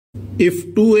If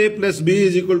 2a plus b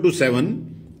is equal to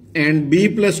 7 and b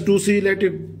plus 2c,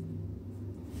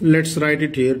 let's write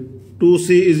it here. 2c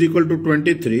is equal to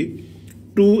 23.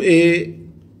 2a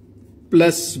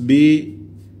plus b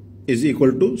is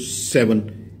equal to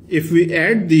 7. If we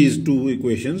add these two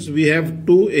equations, we have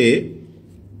 2a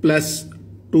plus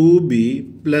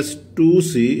 2b plus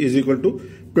 2c is equal to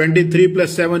 23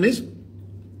 plus 7 is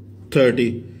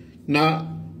 30. Now,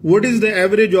 what is the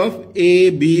average of a,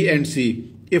 b and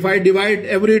c? If I divide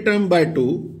every term by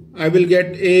 2, I will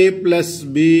get a plus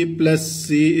b plus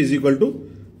c is equal to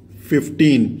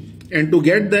 15. And to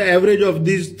get the average of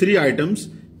these three items,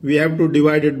 we have to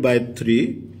divide it by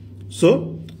 3.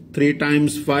 So, 3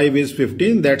 times 5 is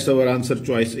 15. That's our answer,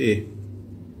 choice A.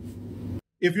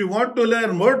 If you want to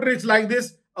learn more tricks like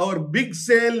this, our big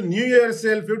sale, New Year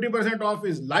sale, 50% off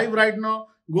is live right now.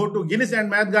 Go to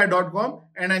guinnessandmathguy.com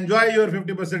and enjoy your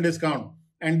 50% discount.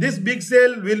 And this big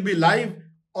sale will be live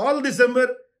all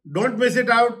December. Don't miss it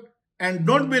out and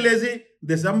don't be lazy.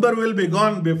 December will be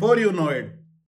gone before you know it.